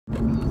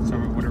So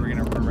what are we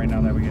gonna record right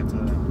now that we get to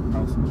the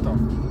house?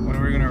 When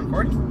are we gonna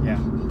record? Yeah.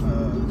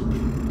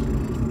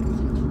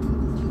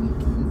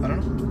 I don't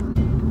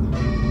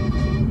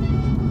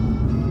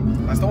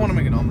know. I still want to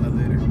make an omelet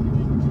later.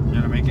 You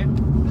wanna make it?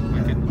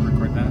 We can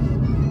record that.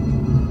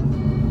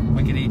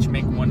 We could each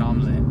make one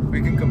omelet.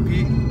 We can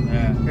compete.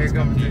 Yeah. Here's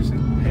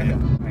competition. Yeah.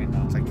 Right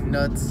now. It's like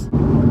nuts.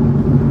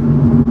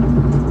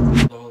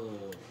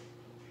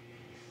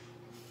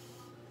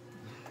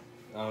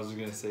 I was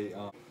gonna say,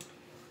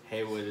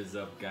 hey, what is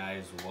up,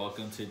 guys?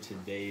 Welcome to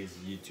today's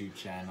YouTube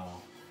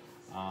channel.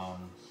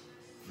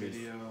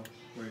 Video.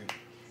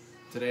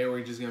 Today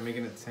we're just gonna make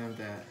an attempt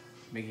at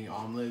making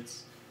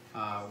omelets.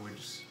 We're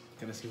just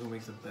gonna see who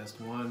makes the best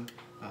one.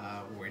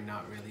 We're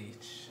not really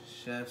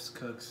chefs,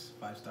 cooks,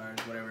 5 stars,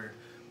 whatever.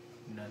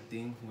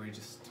 Nothing. We're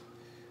just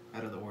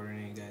out of the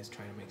ordinary guys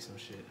trying to make some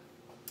shit.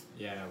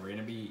 Yeah, we're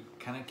gonna be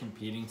kind of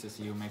competing to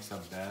see who makes the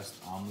best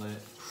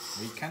omelet.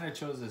 We kind of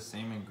chose the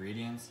same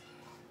ingredients,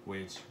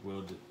 which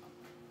we'll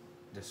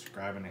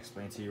describe and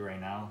explain to you right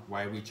now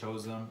why we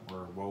chose them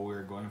or what we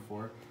were going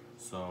for.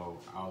 So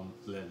I'll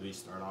let Lee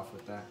start off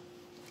with that.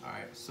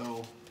 Alright,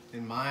 so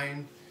in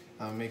mine,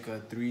 I'll make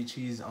a 3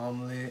 cheese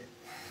omelet.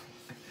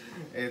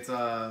 It's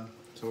so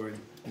we're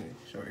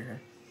show right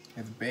here.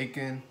 It's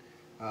bacon,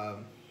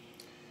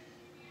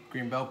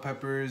 green bell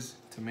peppers,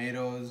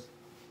 tomatoes,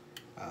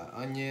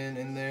 onion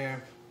in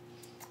there.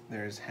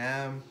 There's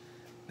ham.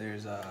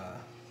 There's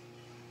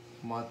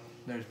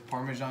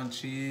Parmesan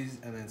cheese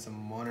and then some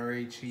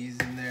Monterey cheese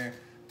in there.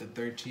 The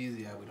third cheese,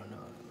 yeah, we don't know.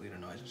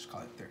 I just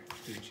call it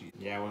third cheese.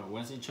 Yeah,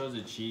 once he chose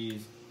the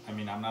cheese, I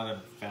mean, I'm not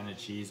a fan of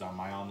cheese on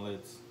my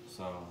omelets,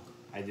 so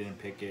I didn't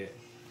pick it.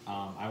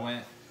 I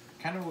went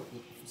kind of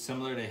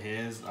similar to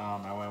his.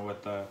 I went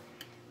with the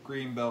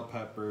green bell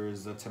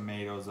peppers, the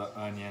tomatoes, the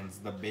onions,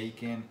 the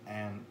bacon,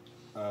 and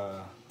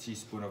a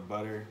teaspoon of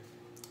butter.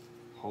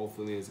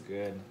 Hopefully it's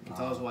good.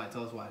 Tell us why.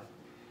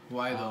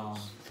 Why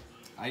those?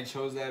 I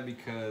chose that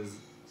because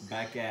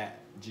back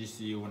at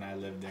GCU when I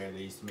lived there,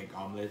 they used to make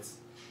omelets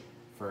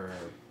for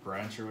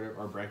brunch or whatever,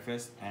 or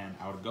breakfast, and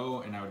I would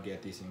go and I would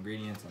get these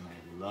ingredients, and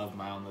I loved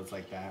my omelets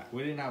like that.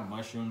 We didn't have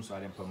mushrooms, so I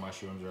didn't put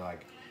mushrooms or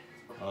like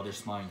other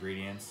small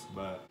ingredients,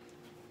 but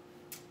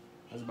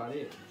that's about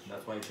it.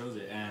 That's why I chose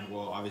it. And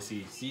well,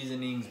 obviously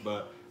seasonings,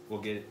 but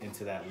we'll get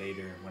into that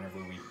later whenever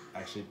we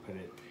actually put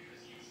it.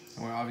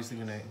 And we're obviously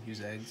gonna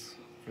use eggs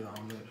for the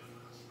omelet.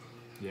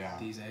 Yeah.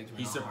 These eggs.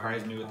 He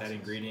surprised me with that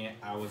ingredient.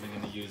 I wasn't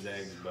gonna use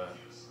eggs, but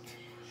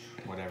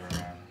whatever,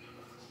 man.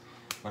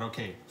 But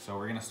okay, so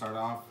we're gonna start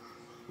off.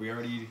 We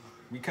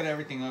cut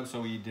everything up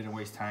so we didn't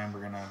waste time.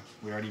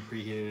 We already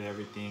preheated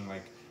everything,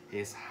 like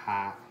it's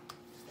hot,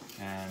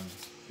 and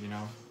you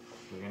know,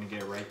 we're gonna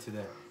get right to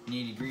the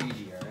nitty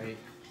gritty, all right?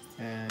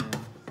 And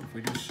if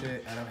we do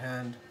shit out of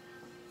hand,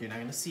 you're not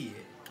gonna see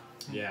it.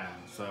 Yeah.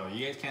 So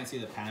you guys can't see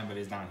the pan, but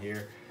it's down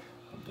here.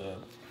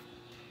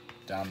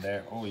 Down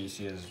there. Oh, you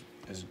see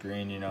it's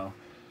green, you know,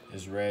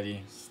 it's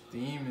ready.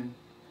 Steaming.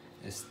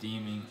 It's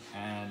steaming.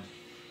 And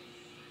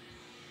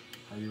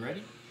are you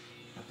ready?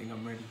 I think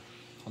I'm ready.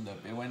 Hold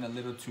up, it went a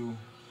little too.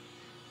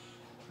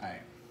 All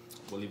right,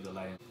 we'll leave the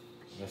light in.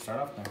 Let's start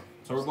off then.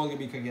 So we're both gonna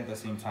be cooking at the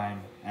same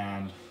time,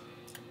 and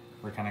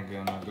we're kind of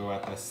gonna go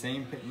at the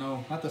same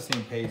no, not the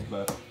same pace,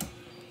 but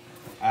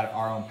at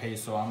our own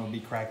pace. So I'm gonna be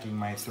cracking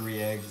my 3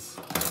 eggs.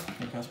 Can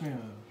you pass me a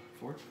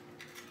fork?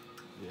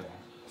 Yeah.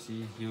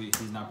 See,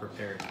 he's not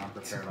prepared. I'm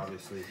prepared,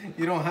 obviously.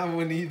 You don't have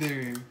one either.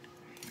 Yeah,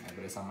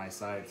 but it's on my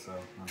side, so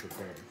I'm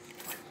prepared.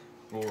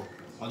 Well,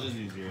 I'll just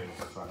use yours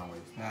so I don't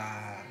waste.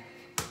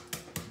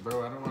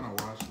 Bro, I don't want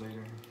to wash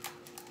later.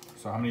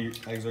 So how many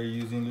eggs are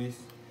you using, Luis?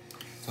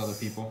 Tell the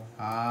people.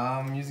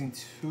 I'm using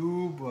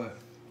 2, but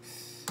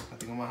I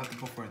think I'm gonna have to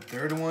go for a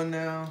 3rd one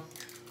now.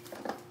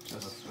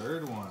 Just a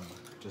 3rd one,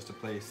 just to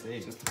play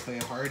safe. Just to play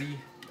hardy.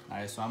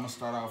 Alright, so I'm gonna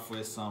start off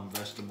with some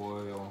vegetable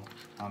oil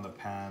on the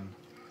pan.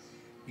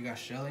 You got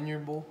shell in your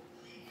bowl?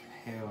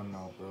 Hell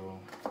no, bro.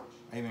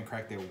 I even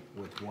cracked it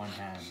with one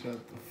hand. Shut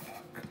the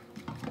fuck.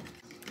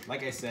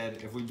 Like I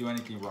said, if we do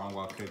anything wrong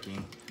while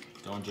cooking,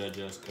 don't judge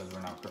us because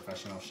we're not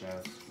professional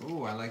chefs.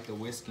 Ooh, I like the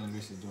whisking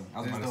Luis is doing.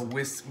 There's the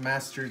Whisk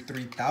Master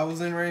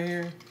 3000 right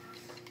here.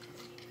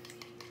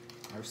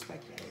 I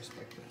respect that.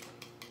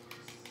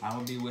 I'm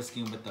gonna be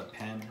whisking with the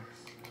pen,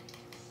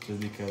 just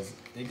because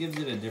it gives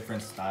it a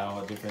different style,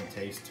 a different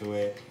taste to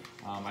it.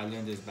 I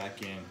learned this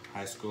back in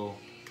high school,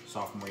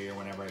 sophomore year,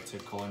 whenever I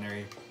took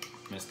culinary.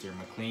 Mr.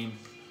 McLean,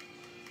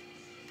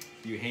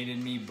 you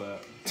hated me,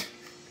 but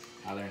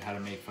I learned how to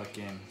make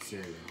fucking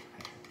cereal.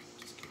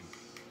 Just kidding.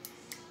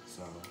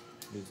 So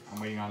I'm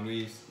waiting on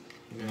Luis.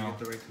 You know,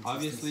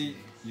 obviously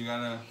you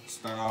gotta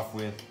start off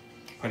with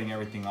putting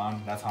everything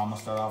on. That's how I'm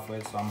gonna start off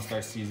with. So I'm gonna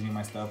start seasoning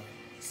my stuff.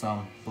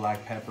 Some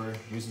black pepper.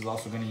 Luis is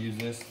also gonna use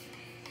this.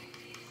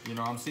 You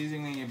know, I'm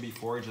seasoning it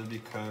before just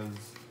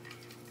because.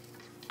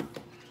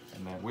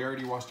 And then we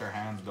already washed our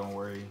hands. Don't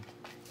worry.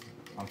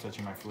 I'm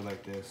touching my food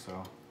like this,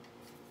 so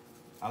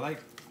I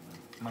like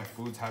my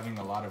foods having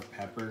a lot of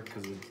pepper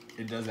because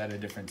it does add a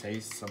different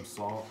taste. Some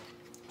salt,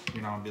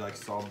 you know, it'd be like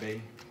Salt Bay.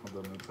 Hold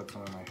on, let me put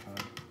some in my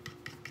hand.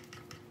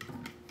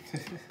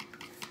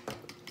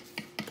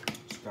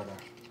 Just gotta.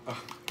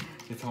 Oh,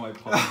 it's on my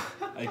palm.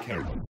 I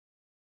can't.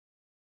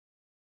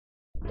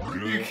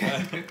 You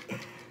can't.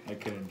 I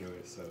couldn't do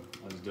it, so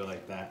I'll just do it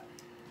like that.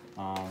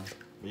 But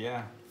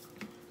yeah,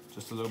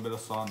 just a little bit of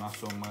salt, not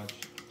so much.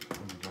 Oh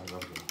my God, that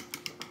was good.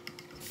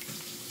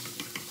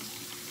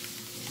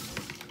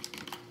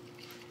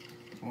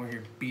 We're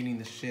here beating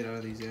the shit out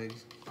of these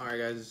eggs. Alright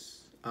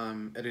guys,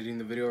 I'm editing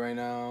the video right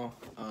now,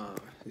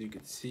 as you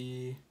can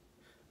see.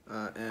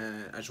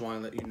 And I just want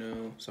to let you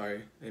know,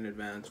 sorry in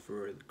advance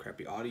for the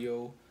crappy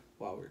audio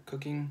while we're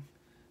cooking.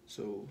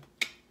 So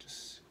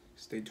just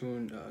stay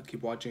tuned,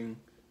 keep watching,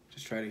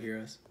 just try to hear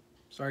us.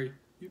 Sorry.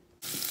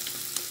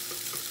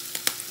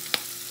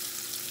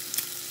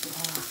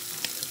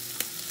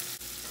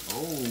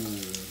 Oh,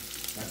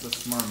 that's a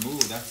smart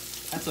move.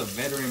 That's a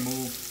veteran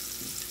move.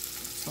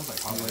 Smells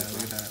like hot rice.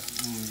 Look at that.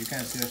 You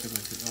can't see that shit,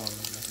 but oh,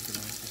 look, that's a good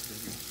one. That's a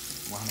good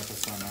one.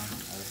 100%, man.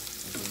 I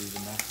believe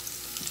in that.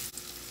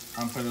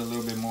 I'm putting a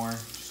little bit more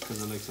just because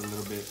it looks a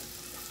little bit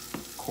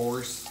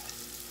coarse.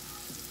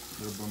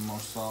 A little bit more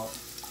salt.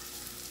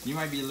 You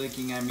might be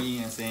looking at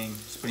me and saying,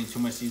 just putting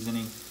too much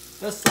seasoning.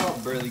 The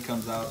salt barely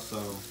comes out, so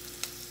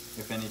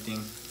if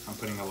anything, I'm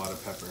putting a lot of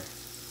pepper.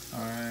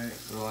 Alright.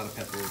 Put a lot of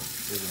pepper.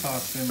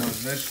 Toss in my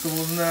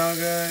vegetables now,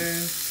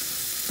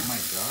 guys. Oh my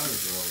God,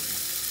 bro.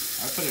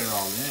 I put it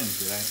all in.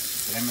 Did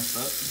I mess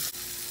up?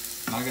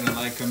 Not gonna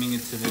lie, coming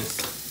into this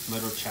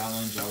little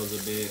challenge, I was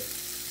a bit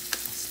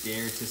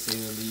scared to say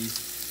the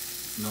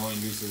least. Knowing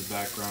Luis's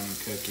background in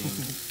cooking,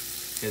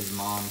 his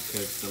mom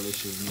cooks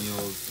delicious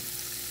meals.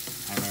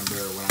 I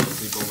remember when I would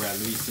sleep over at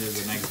Luis's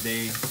the next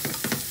day,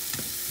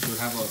 she would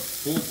have a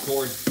full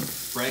course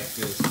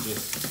breakfast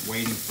just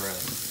waiting for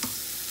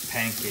us.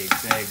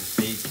 Pancakes, eggs,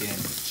 bacon,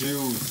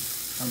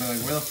 juice. I'd be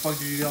like, where the fuck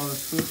did you get all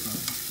this food from?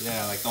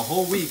 Yeah, like the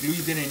whole week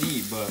Luis didn't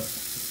eat, but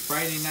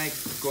Friday night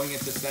going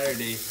into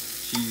Saturday,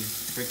 she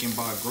freaking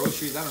bought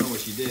groceries. I don't know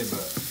what she did,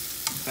 but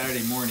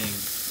Saturday morning,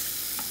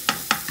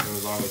 there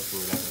was always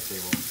food at the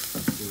table,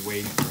 just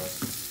waiting for us.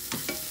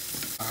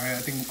 Alright,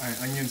 I think my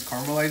onions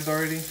caramelized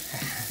already.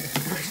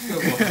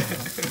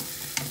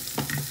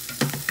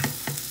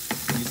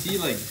 You see,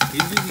 like,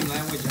 he's using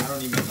language I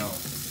don't even know.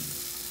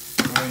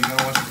 Bro, you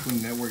gotta watch the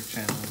Food Network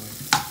channel.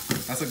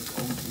 Like, that's a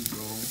go-to,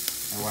 bro.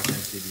 I watch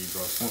MTV,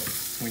 bro. So.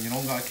 When you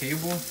don't got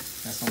cable,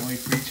 that's the only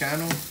free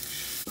channel.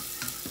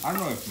 I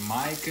don't know if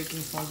my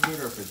cooking smells good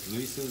or if it's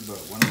Luis's, but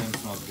one of them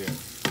smells good.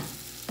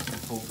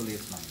 Hopefully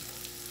it's mine.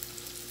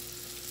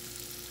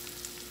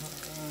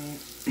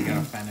 You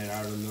gotta fan it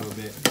out a little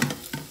bit.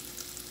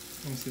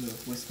 Let me see the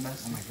whisk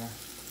mask. Oh my God.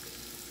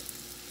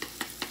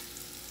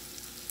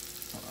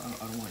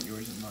 I don't want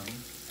yours and mine.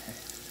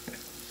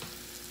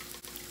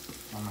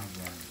 Oh my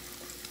God.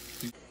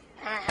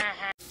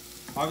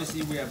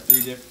 Obviously, we have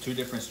two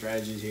different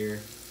strategies here.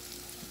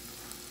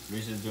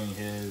 Luis is doing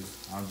his.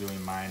 I'm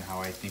doing mine. How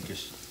I think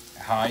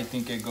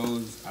it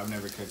goes. I've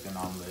never cooked an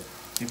omelet.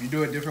 If you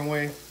do it a different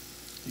way,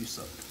 you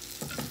suck.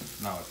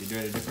 No, if you do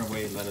it a different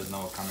way, let us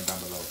know. Comment down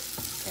below.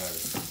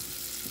 Because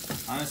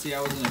honestly,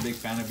 I wasn't a big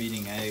fan of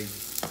eating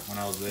eggs when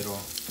I was little.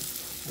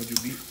 What'd you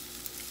beat?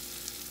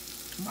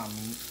 My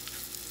meat.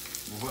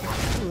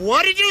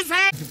 What did you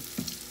say?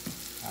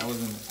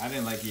 I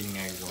didn't like eating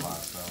eggs a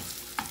lot, so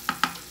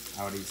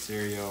I would eat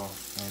cereal,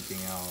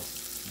 anything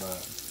else.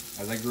 But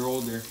as I grew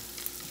older,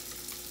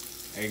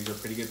 eggs are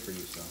pretty good for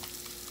you, so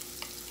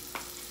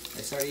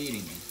I started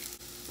eating them.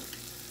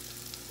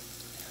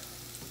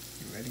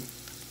 You ready?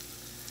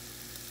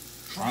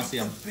 Honestly,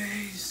 I'm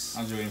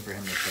just waiting for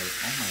him to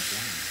taste. Oh my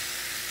God.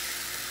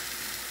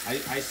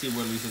 I see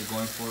what Luis is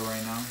going for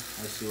right now.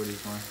 I see what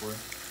he's going for.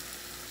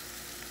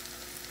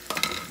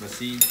 But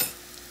see,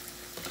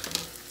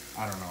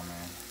 I don't know,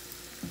 man.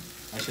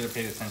 I should have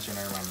paid attention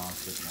whenever my mom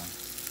cooked one.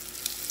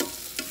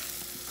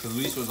 Because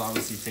Luis was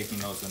obviously taking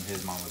notes when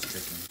his mom was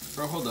cooking.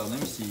 Bro, hold up. Let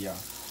me see, y'all.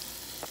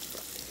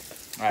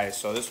 Alright,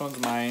 so this one's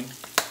mine.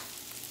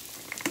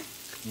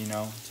 You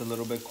know, it's a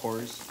little bit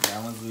coarse.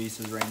 That one's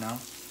Luis's right now.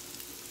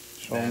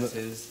 That's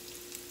his.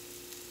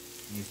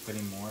 And he's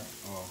putting more.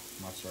 Oh,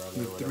 mozzarella.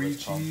 The 3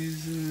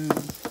 cheeses.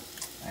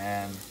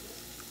 And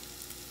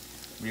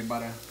we're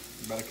about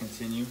to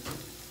continue.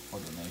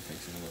 Hold on, let me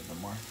fix it a little bit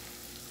more.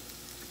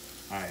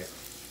 Alright.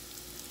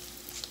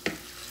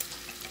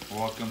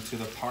 Welcome to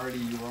the party,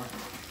 you rock.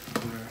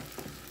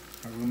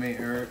 Our roommate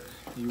Eric,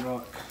 you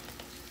rock.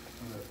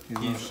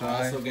 He's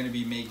also going to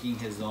be making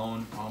his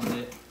own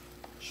omelet.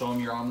 Show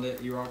him your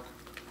omelet, you rock.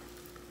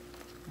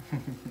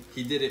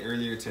 He did it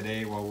earlier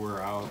today while we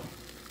were out,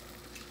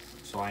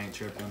 so I ain't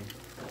tripping.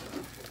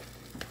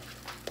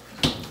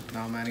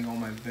 Now I'm adding all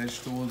my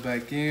vegetables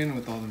back in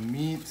with all the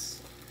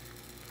meats.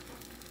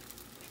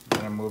 I'm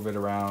gonna move it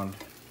around.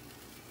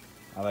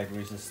 I like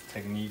Luis's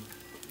technique.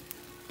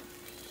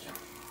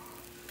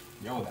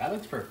 Yo, that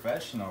looks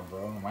professional,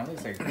 bro. Mine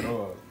looks like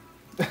throw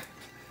up.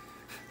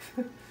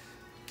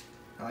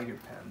 I like your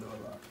pan though a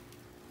lot.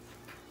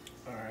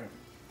 Alright.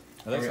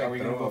 Are we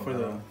gonna go for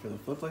the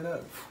flip like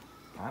that?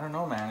 I don't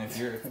know, man. If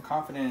you're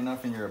confident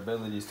enough in your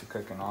abilities to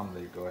cook an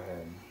omelet, go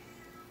ahead.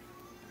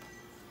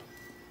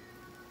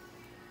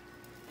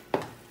 I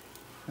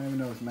don't even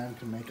know if man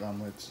can make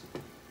omelets.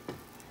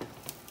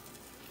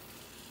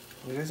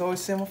 You guys always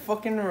say I'm a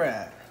fucking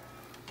rat.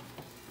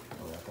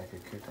 Oh, I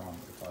could cook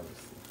omelets,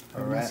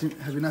 obviously.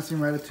 Have you not seen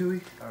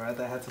Ratatouille? A rat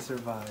that had to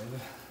survive.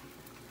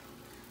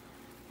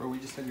 Bro, we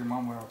just said your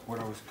mom would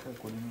always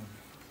cook. What do you mean?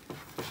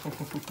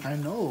 I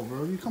know,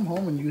 bro. You come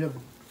home and you have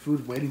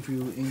food waiting for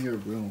you in your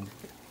room.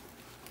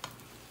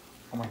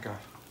 Oh my god.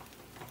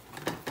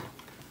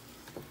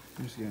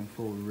 I'm just getting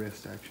full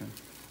wrist action.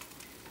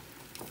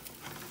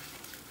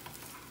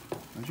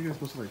 Aren't you guys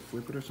supposed to like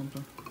flip it or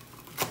something?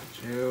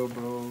 Chill,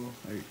 bro.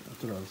 Like,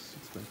 that's what I was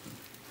expecting.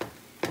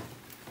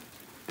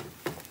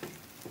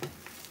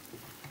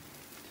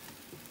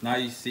 Now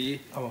you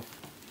see, Oh,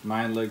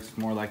 mine looks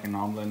more like an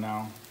omelet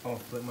now. oh,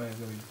 flip mine is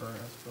gonna be burnt.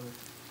 I suppose.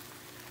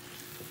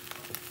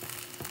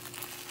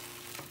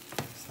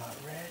 It's not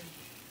ready.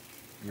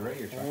 You ready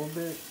to A try? little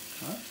bit.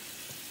 Huh?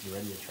 You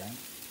ready to try?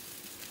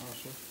 Oh,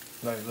 sure.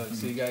 Like, look,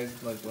 see, guys.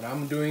 Like, what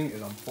I'm doing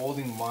is I'm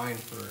folding mine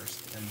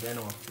first, and then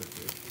I'll flip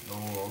it.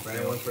 Oh,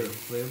 Brandon went for the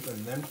flip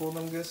and then fold.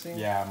 I'm guessing.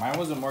 Yeah, mine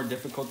was a more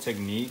difficult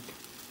technique.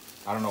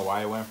 I don't know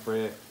why I went for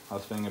it. I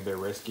was feeling a bit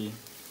risky,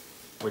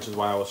 which is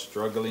why I was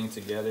struggling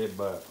to get it.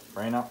 But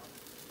right now,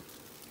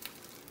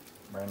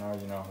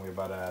 you know, we're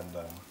about to add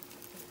the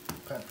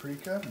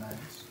Paprika,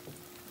 nice.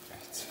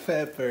 It's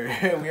pepper.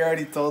 We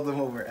already told them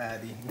what we're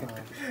adding.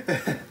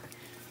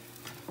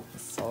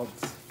 Salt.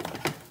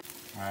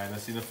 All right,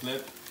 let's see the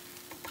flip.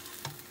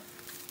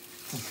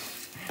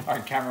 Our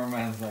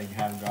cameraman's like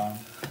half gone.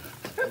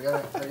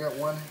 I got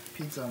one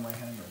pizza in my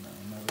hand right now.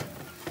 Another one.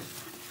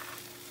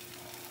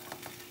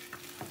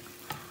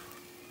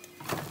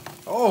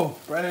 Oh,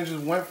 Brandon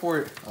just went for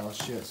it. Oh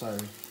shit! Sorry.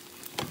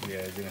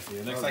 Yeah, you're gonna see.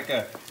 It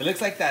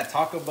looks like that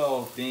Taco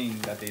Bell thing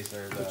that they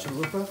serve. The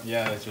chalupa?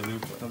 Yeah, the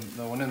chalupa.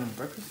 The one in the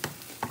breakfast.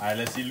 All right,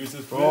 let's see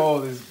Luce's flip.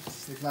 Oh,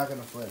 this It's not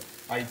gonna flip.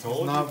 I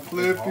told you. not it's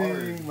flipping.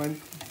 hard.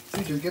 Man.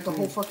 See, just get the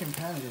whole fucking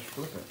pan and just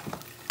flip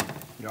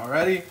it. Y'all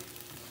ready?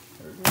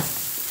 There we go.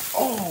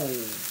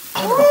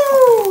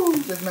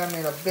 Oh! This man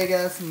made a big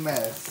ass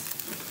mess.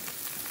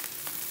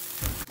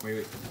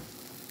 Wait.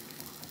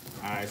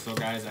 Alright, so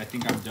guys, I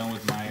think I'm done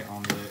with my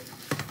omelet.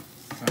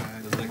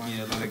 It's looking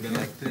a little bit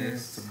like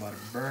this. It's about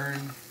to burn.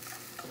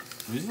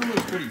 This one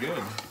looks pretty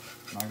good.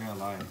 Not gonna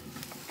lie.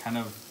 Kind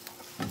of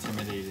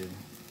intimidated.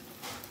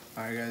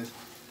 Alright, guys.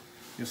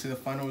 You'll see the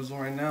final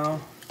result right now.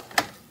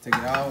 Take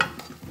it out.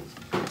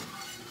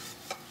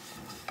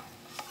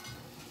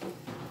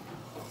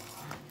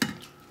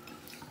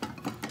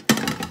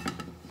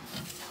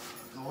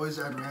 Always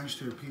add ranch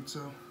to your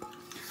pizza.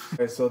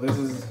 Okay, so this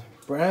is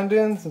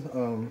Brandon's.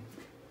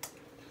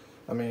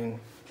 I mean,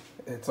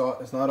 it's not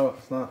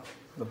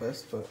the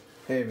best, but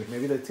hey,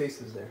 maybe the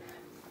taste is there.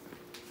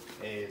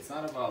 Hey, it's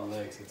not about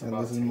looks, it's And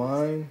about this is taste.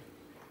 mine.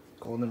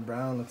 Golden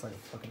brown, looks like a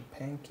fucking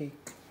pancake.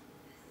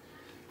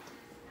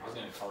 I was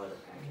gonna call it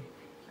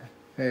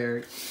a Hey,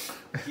 Eric.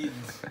 pancake.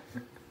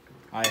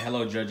 Alright,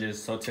 hello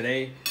judges. So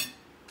today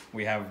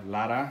we have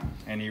Lara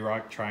and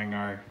Iraq trying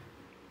our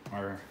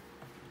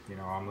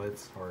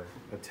omelets or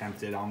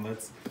attempted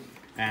omelets.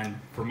 And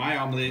for my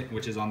omelet,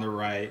 which is on the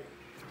right,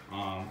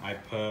 I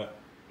put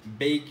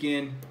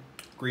bacon,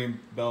 green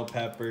bell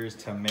peppers,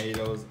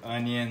 tomatoes,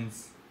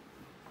 onions,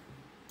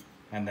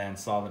 and then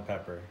salt and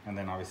pepper, and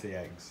then obviously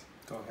eggs.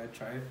 Go ahead,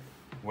 try it.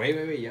 Wait,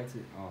 you have to.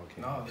 Oh,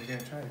 okay. No, they're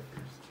gonna try it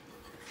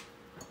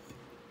first.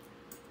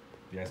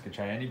 You guys can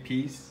try any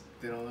piece.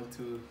 They don't look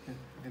too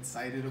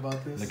excited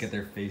about this. Look at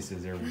their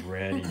faces; they're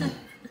ready.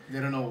 They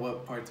don't know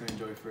what part to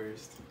enjoy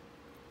first.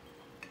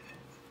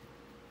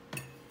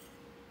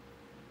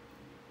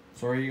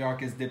 Sorry,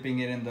 York is dipping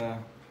it in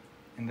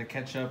the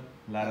ketchup.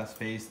 Lara's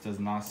face does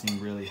not seem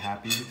really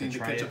happy You to think the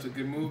try ketchup's it. a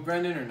good move,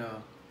 Brandon, or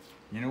no?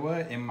 You know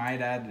what? It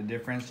might add a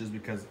difference just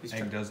because He's egg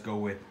trying- does go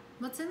with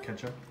What's in it?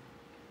 ketchup.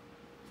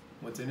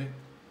 What's in it?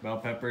 Bell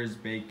peppers,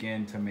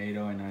 bacon,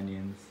 tomato, and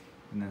onions,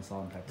 and then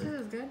salt and This pepper.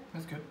 is good.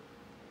 That's good.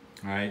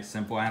 All right,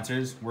 simple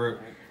answers.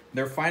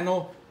 Their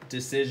final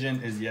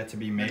decision is yet to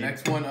be The made.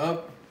 next one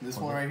up, this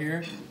one right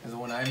here, is the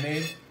one I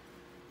made.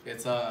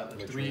 It's a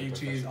Looks 3 really cheese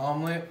professional.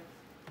 omelet.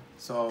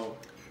 So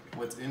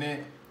what's in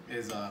it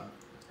is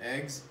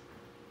eggs,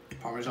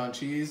 Parmesan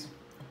cheese,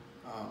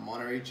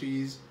 Monterey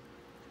cheese,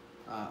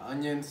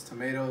 onions,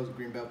 tomatoes,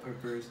 green bell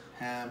peppers,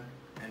 ham,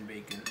 and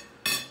bacon.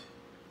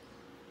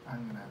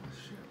 I'm gonna have the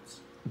shits.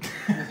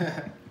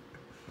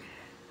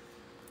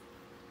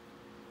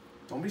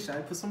 Don't be shy,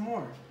 put some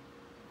more.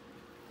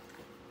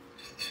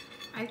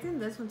 I think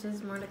this one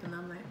tastes more like an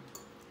omelet.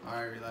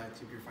 Alright, relax.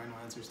 Keep your final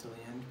answers till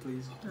the end,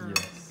 please.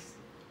 Yes.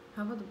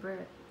 How about the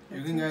bread?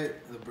 You can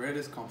get the bread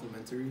is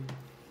complimentary.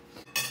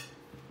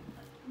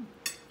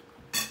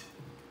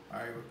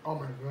 Alright, Oh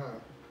my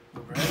god. the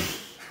bread.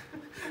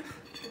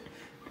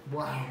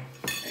 Wow.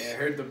 Hey, I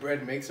heard the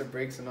bread makes or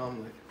breaks an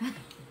omelet.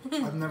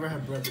 I've never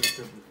had bread this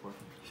good before.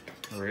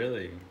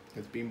 Really?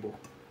 It's bimbo.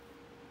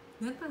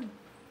 Good one.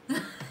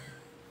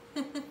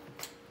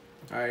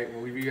 All right,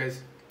 we'll give you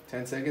guys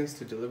 10 seconds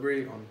to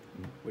deliberate on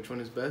which one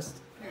is best.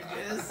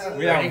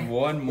 We have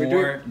one We're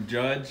more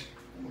judge.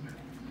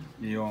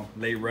 You know,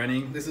 late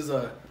running. This is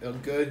a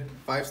good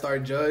 5-star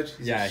judge.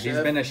 He's a He's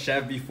chef. been a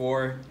chef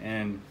before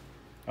and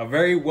a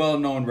very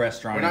well-known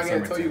restaurant. We're not in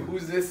gonna tell you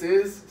Somerton. who this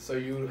is, so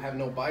you have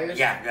no bias.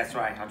 Yeah, that's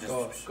right. I'll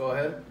just Go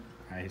ahead. All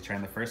right, he's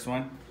trying the first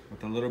one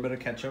with a little bit of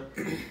ketchup.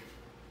 All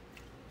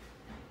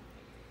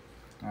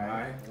All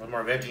right. right. a little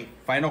more veggie.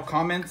 Final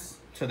comments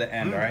to the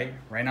end. All right.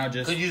 Right now,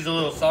 just Could use a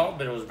little salt,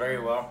 but it was very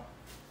well.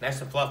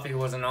 Nice and fluffy. It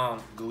wasn't all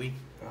gooey.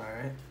 All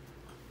right.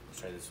 Let's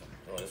try this one.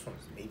 Oh, this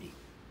one's meaty.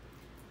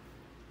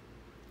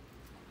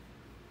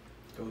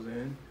 Goes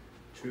in.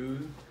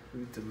 Choose.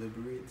 Who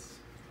deliberates?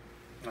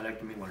 I like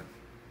the meat one.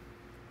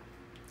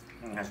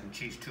 And it has some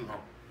cheese too, huh?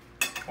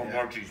 Or Yeah.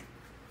 more cheese.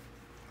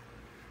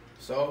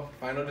 So,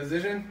 final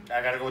decision.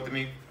 I gotta go with the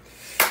meat.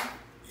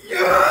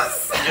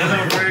 Yes. Yeah,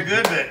 that was very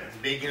good, but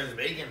bacon is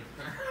bacon.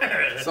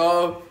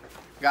 So,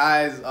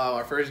 guys,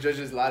 our first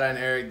judges, Lara and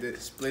Eric,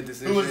 did split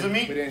decision. Who was the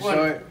meat? We didn't What?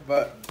 show it,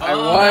 but I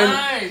Oh, won.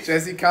 nice.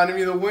 Jesse counted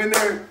me the winner.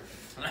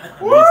 this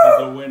is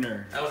the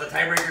winner. That was a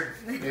tiebreaker.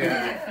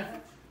 Yeah.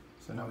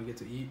 So now we get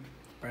to eat.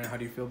 Brandon, how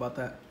do you feel about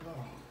that?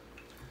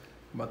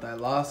 About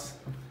that loss?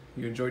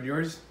 You enjoyed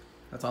yours?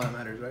 That's all that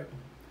matters, right?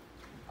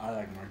 I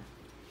like more.